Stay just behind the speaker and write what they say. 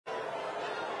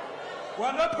We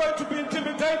are not going to be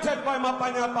intimidated by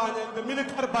Mapanyapanya and the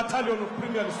military battalion of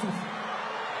Premier Lesotho.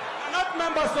 They are not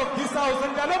members of this house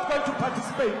and they are not going to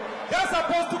participate. They are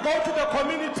supposed to go to the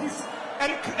communities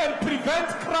and prevent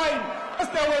crime as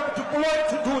they were deployed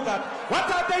to do that. What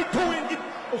are they doing in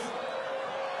this house?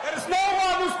 There is no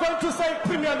one who's going to save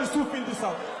Premier Lesotho in this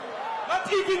house. Not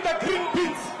even the green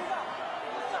beans.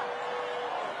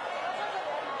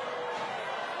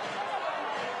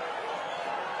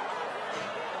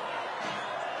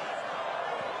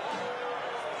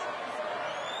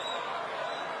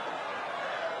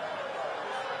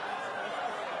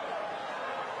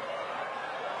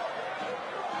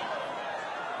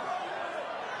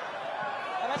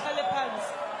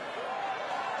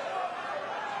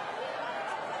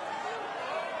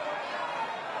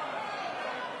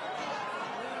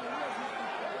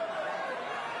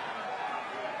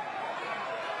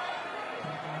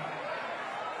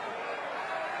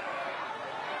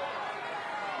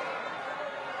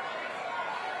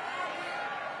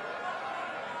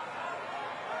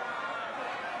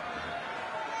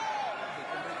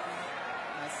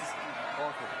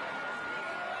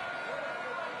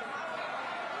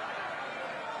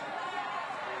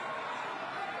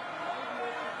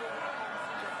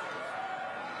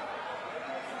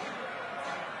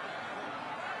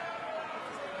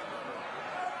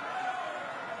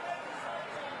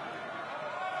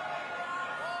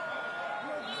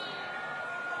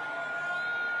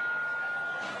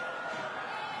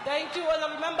 Thank you,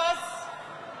 honorable members.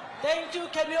 Thank you.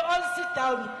 Can we all sit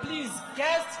down, please?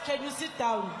 Guests, can you sit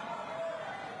down?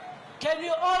 Can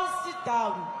you all sit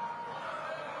down?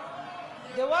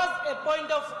 There was a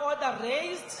point of order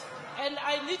raised, and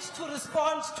I need to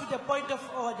respond to the point of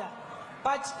order.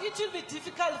 But it will be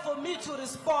difficult for me to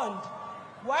respond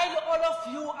while all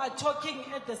of you are talking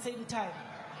at the same time.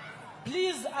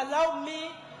 Please allow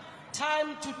me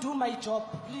time to do my job,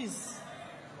 please.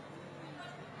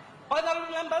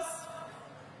 Honorable members,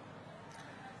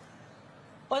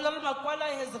 Honorable Makwala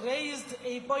has raised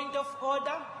a point of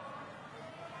order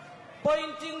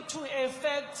pointing to a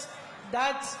fact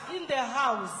that in the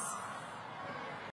House,